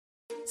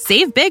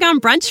Save big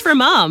on brunch for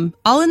mom,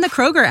 all in the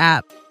Kroger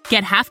app.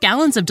 Get half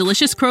gallons of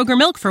delicious Kroger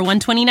milk for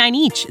 $1.29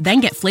 each.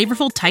 Then get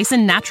flavorful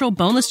Tyson natural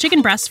boneless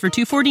chicken breasts for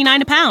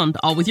 $2.49 a pound,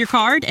 all with your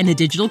card and a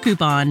digital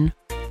coupon.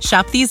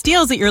 Shop these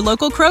deals at your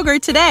local Kroger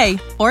today,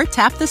 or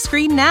tap the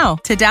screen now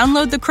to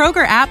download the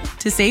Kroger app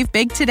to save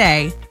big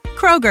today.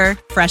 Kroger,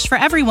 fresh for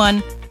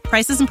everyone.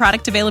 Prices and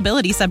product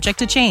availability subject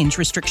to change.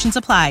 Restrictions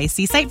apply.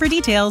 See site for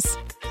details.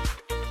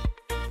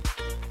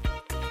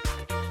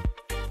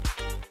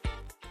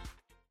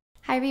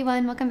 Hi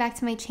everyone, welcome back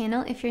to my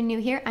channel. If you're new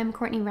here, I'm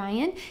Courtney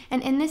Ryan,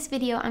 and in this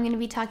video, I'm going to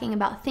be talking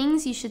about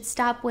things you should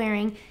stop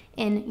wearing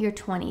in your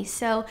 20s.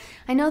 So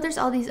I know there's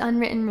all these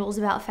unwritten rules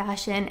about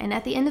fashion, and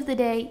at the end of the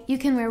day, you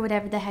can wear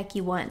whatever the heck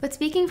you want. But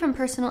speaking from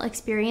personal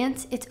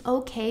experience, it's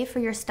okay for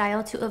your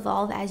style to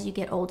evolve as you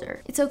get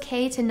older. It's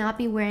okay to not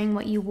be wearing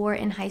what you wore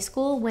in high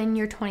school when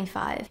you're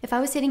 25. If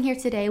I was sitting here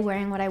today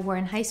wearing what I wore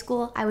in high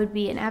school, I would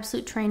be an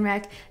absolute train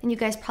wreck, and you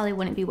guys probably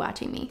wouldn't be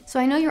watching me. So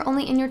I know you're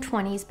only in your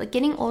 20s, but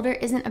getting older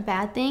isn't a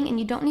bad thing, and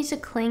you don't need to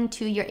cling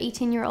to your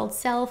 18-year-old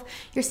self.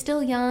 You're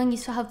still young, you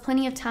still have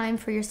plenty of time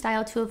for your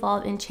style to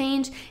evolve and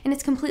change, and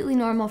it's completely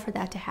normal for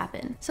that to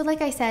happen. So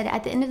like I said,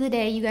 at the end of the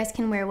day, you guys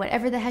can wear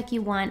whatever the heck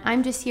you want.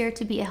 I'm just here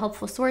to be a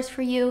helpful source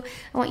for you.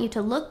 I want you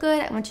to look good.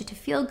 I want you to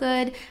feel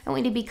good. I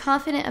want you to be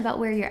confident about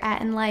where you're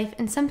at in life.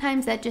 And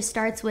sometimes that just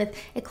starts with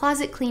a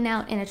closet clean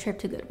out and a trip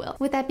to Goodwill.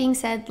 With that being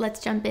said, let's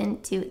jump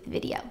into the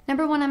video.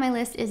 Number one on my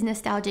list is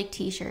nostalgic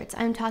t-shirts.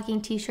 I'm talking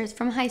t-shirts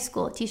from high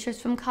school,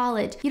 t-shirts from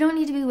college. You don't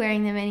need to be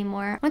wearing them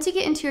anymore. Once you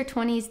get into your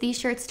 20s, these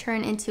shirts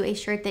turn into a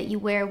shirt that you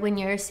wear when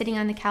you're sitting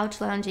on the couch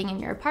lounging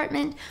in your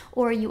apartment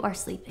or you are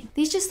sleeping.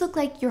 These just look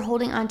like you're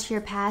holding onto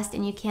your past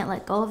and you can't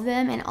let go of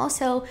them, and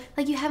also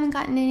like you haven't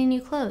gotten any new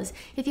clothes.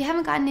 If you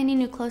haven't gotten any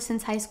new clothes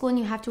since high school and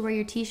you have to wear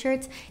your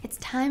t-shirts, it's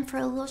time for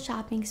a little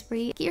shopping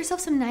spree. Get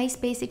yourself some nice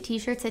basic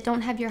t-shirts that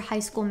don't have your high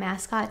school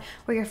mascot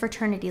or your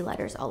fraternity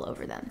letters all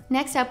over them.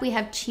 Next up, we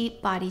have cheap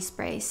body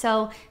spray.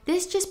 So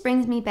this just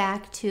brings me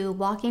back to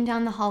walking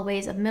down the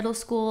hallways of middle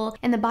school,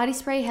 and the body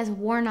spray has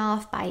worn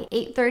off by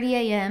 8:30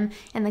 a.m.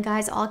 and the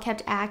guys all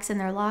kept Axe in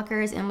their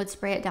lockers and would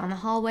spray it down the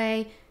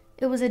hallway.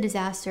 It was a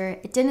disaster.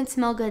 It didn't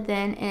smell good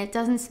then, and it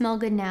doesn't smell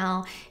good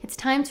now. It's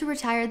time to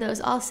retire those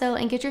also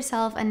and get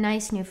yourself a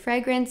nice new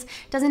fragrance.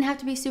 Doesn't have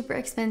to be super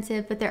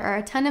expensive, but there are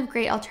a ton of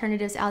great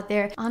alternatives out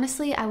there.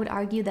 Honestly, I would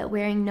argue that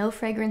wearing no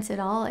fragrance at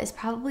all is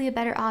probably a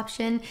better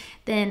option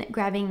than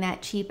grabbing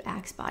that cheap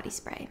Axe body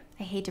spray.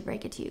 I hate to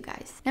break it to you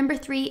guys. Number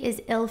three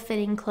is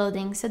ill-fitting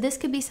clothing. So this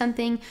could be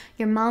something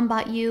your mom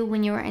bought you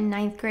when you were in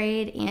 9th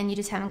grade and you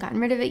just haven't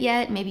gotten rid of it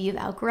yet. Maybe you've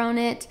outgrown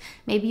it.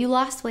 Maybe you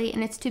lost weight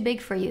and it's too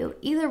big for you.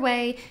 Either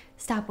way,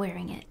 stop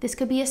wearing it. This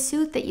could be a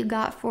suit that you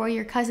got for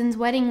your cousin's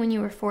wedding when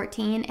you were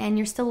 14 and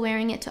you're still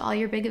wearing it to all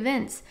your big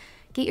events.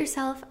 Get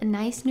yourself a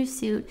nice new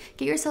suit.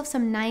 Get yourself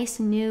some nice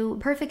new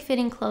perfect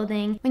fitting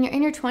clothing. When you're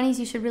in your 20s,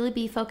 you should really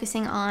be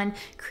focusing on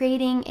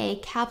creating a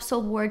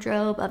capsule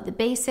wardrobe of the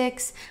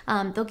basics.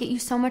 They'll get you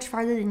so much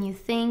farther than you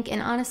think,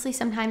 and honestly,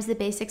 sometimes the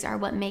basics are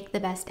what make the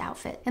best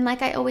outfit. And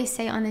like I always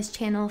say on this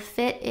channel,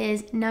 fit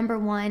is number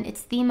one.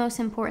 It's the most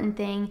important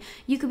thing.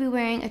 You could be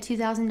wearing a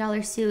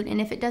 $2,000 suit,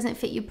 and if it doesn't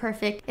fit you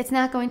perfect, it's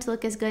not going to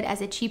look as good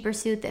as a cheaper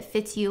suit that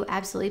fits you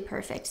absolutely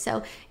perfect.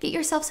 So get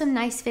yourself some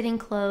nice fitting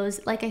clothes.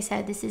 Like I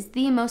said, this is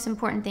the most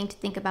important thing to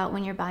think about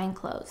when you're buying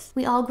clothes.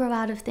 We all grow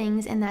out of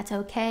things, and that's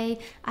okay.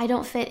 I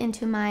don't fit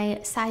into my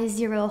size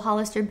 0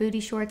 Hollister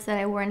booty shorts that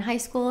I wore in high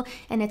school,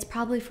 and it's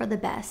probably for the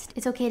best.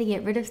 It's okay to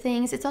get rid of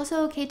things. It's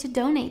also okay to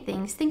donate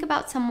things. Think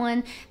about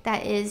someone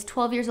that is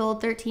 12 years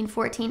old, 13,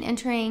 14,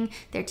 entering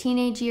their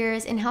teenage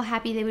years, and how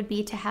happy they would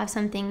be to have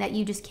something that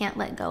you just can't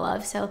let go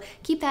of. So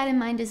keep that in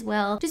mind as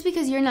well. Just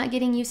because you're not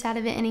getting use out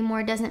of it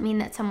anymore doesn't mean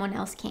that someone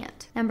else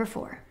can't. Number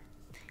 4,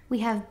 we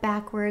have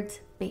backwards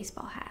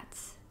baseball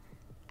hats.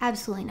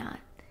 Absolutely not.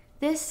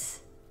 This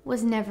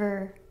was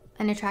never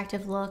an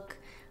attractive look.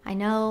 I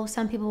know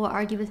some people will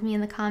argue with me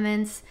in the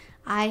comments.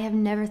 I have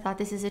never thought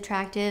this is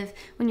attractive.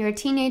 When you're a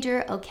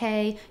teenager,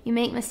 okay, you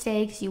make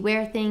mistakes, you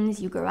wear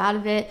things, you grow out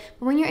of it.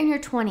 But when you're in your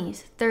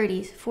 20s,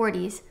 30s,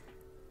 40s,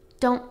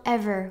 don't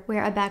ever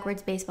wear a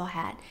backwards baseball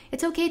hat.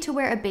 It's okay to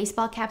wear a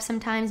baseball cap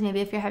sometimes. Maybe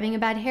if you're having a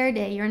bad hair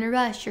day, you're in a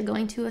rush, you're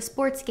going to a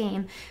sports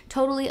game.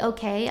 Totally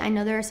okay. I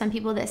know there are some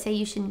people that say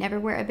you should never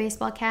wear a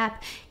baseball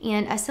cap.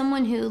 And as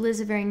someone who lives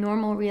a very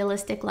normal,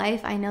 realistic life,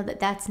 I know that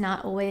that's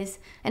not always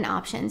an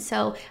option.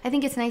 So I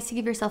think it's nice to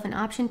give yourself an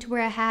option to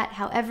wear a hat.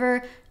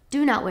 However,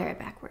 do not wear it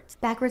backwards.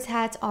 Backwards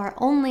hats are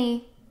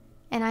only,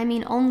 and I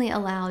mean only,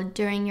 allowed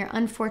during your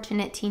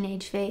unfortunate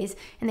teenage phase,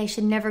 and they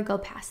should never go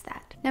past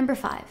that. Number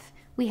 5.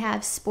 We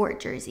have sport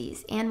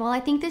jerseys. And while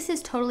I think this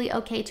is totally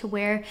okay to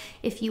wear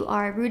if you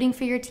are rooting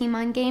for your team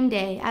on game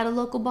day, at a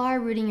local bar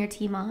rooting your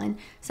team on,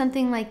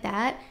 something like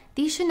that,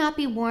 these should not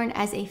be worn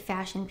as a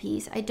fashion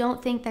piece. I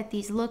don't think that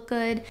these look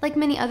good. Like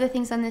many other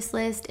things on this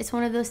list, it's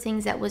one of those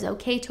things that was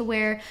okay to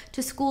wear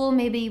to school,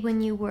 maybe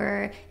when you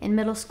were in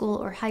middle school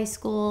or high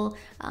school,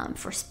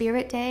 for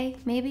Spirit Day,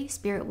 maybe,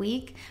 Spirit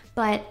Week.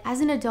 But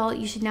as an adult,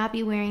 you should not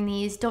be wearing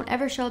these. Don't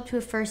ever show up to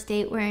a first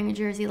date wearing a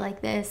jersey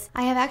like this.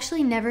 I have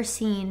actually never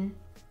seen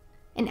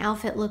an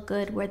outfit look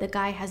good where the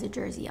guy has a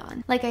jersey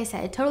on. Like I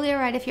said, totally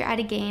alright if you're at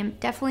a game,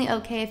 definitely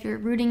okay if you're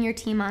rooting your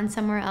team on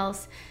somewhere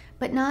else,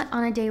 but not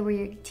on a day where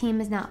your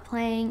team is not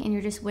playing and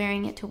you're just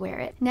wearing it to wear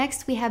it.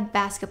 Next, we have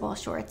basketball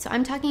shorts. So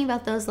I'm talking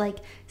about those like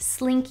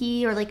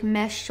slinky or like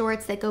mesh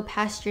shorts that go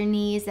past your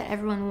knees that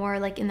everyone wore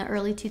like in the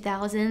early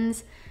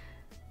 2000s.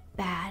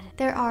 Bad.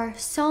 There are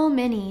so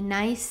many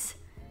nice,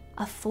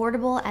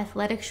 affordable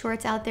athletic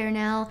shorts out there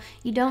now.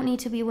 You don't need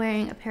to be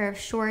wearing a pair of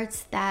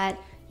shorts that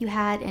you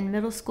had in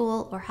middle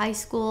school or high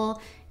school.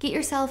 Get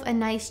yourself a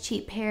nice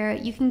cheap pair.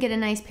 You can get a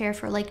nice pair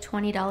for like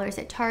 $20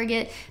 at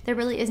Target. There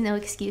really is no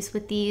excuse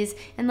with these.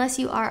 Unless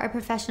you are a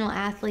professional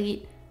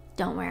athlete,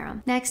 don't wear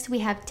them. Next, we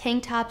have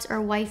tank tops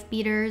or wife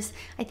beaters.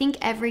 I think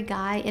every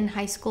guy in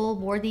high school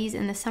wore these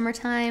in the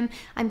summertime.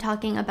 I'm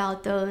talking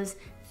about those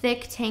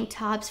thick tank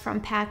tops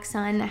from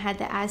PacSun that had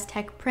the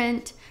Aztec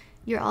print.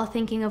 You're all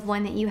thinking of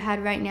one that you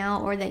had right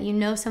now or that you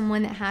know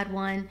someone that had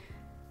one.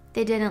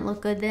 They didn't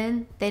look good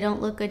then. They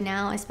don't look good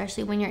now,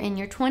 especially when you're in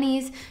your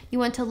 20s. You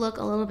want to look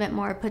a little bit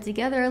more put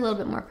together, a little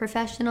bit more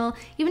professional.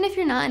 Even if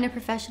you're not in a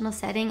professional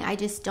setting, I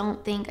just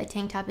don't think a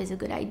tank top is a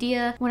good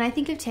idea. When I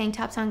think of tank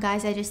tops on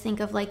guys, I just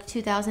think of like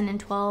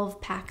 2012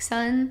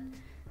 PacSun.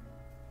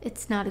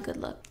 It's not a good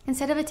look.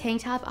 Instead of a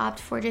tank top, opt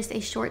for just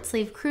a short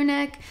sleeve crew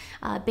neck,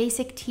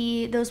 basic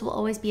tee. Those will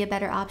always be a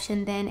better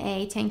option than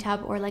a tank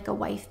top or like a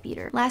wife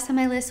beater. Last on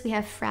my list, we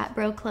have frat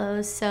bro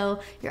clothes. So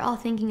you're all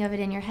thinking of it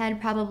in your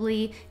head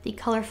probably. The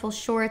colorful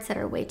shorts that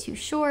are way too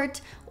short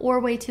or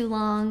way too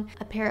long,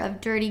 a pair of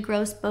dirty,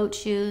 gross boat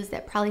shoes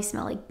that probably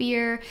smell like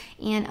beer,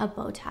 and a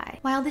bow tie.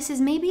 While this is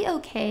maybe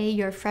okay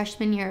your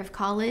freshman year of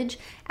college,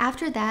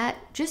 after that,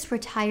 just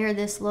retire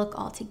this look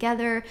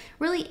altogether.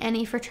 Really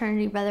any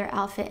fraternity brother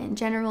outfit in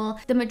general.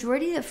 The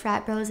majority of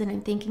frat bros that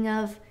I'm thinking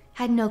of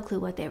had no clue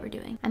what they were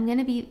doing. I'm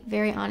gonna be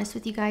very honest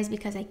with you guys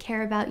because I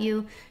care about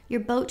you. Your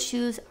boat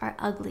shoes are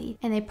ugly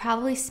and they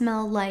probably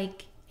smell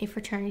like a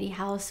fraternity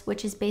house,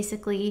 which is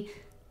basically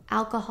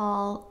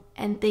alcohol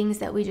and things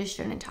that we just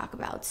shouldn't talk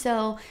about.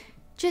 So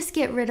just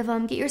get rid of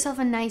them. Get yourself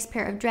a nice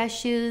pair of dress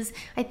shoes.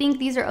 I think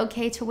these are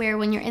okay to wear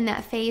when you're in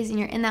that phase and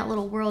you're in that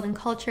little world and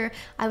culture.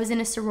 I was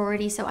in a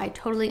sorority, so I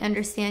totally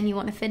understand you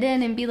want to fit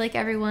in and be like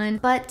everyone,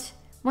 but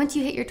once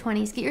you hit your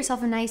 20s, get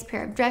yourself a nice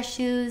pair of dress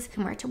shoes you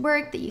can wear to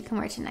work, that you can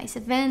wear to nice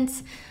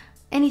events.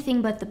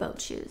 Anything but the boat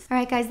shoes. All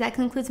right, guys, that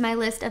concludes my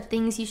list of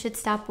things you should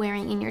stop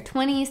wearing in your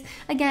 20s.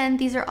 Again,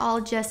 these are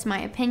all just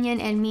my opinion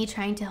and me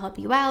trying to help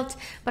you out,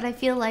 but I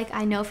feel like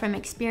I know from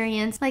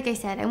experience. Like I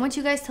said, I want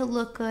you guys to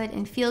look good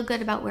and feel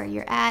good about where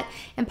you're at,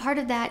 and part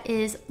of that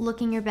is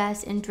looking your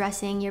best and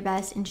dressing your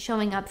best and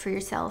showing up for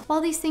yourself.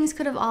 While these things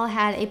could have all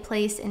had a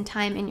place and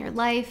time in your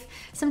life,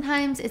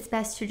 sometimes it's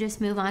best to just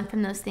move on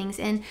from those things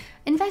and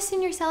invest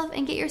in yourself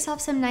and get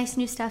yourself some nice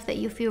new stuff that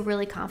you feel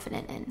really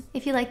confident in.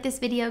 If you like this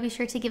video, be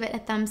sure to give it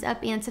a thumbs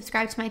up and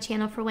subscribe to my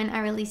channel for when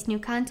I release new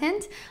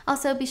content.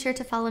 Also, be sure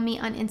to follow me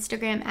on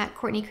Instagram at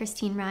Courtney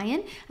Christine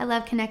Ryan. I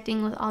love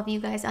connecting with all of you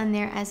guys on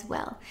there as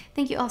well.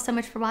 Thank you all so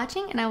much for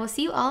watching, and I will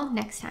see you all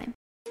next time.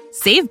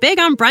 Save big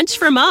on brunch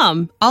for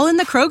mom, all in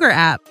the Kroger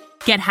app.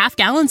 Get half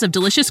gallons of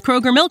delicious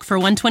Kroger milk for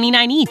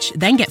 $1.29 each.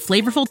 Then get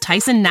flavorful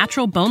Tyson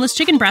natural boneless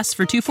chicken breasts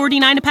for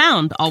 $2.49 a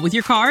pound, all with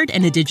your card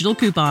and a digital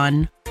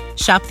coupon.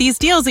 Shop these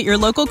deals at your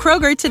local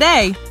Kroger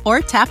today, or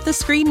tap the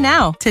screen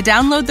now to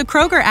download the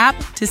Kroger app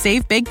to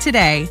save big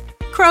today.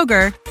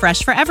 Kroger,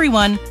 fresh for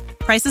everyone.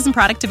 Prices and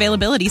product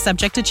availability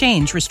subject to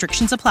change.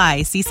 Restrictions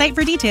apply. See site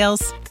for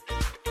details.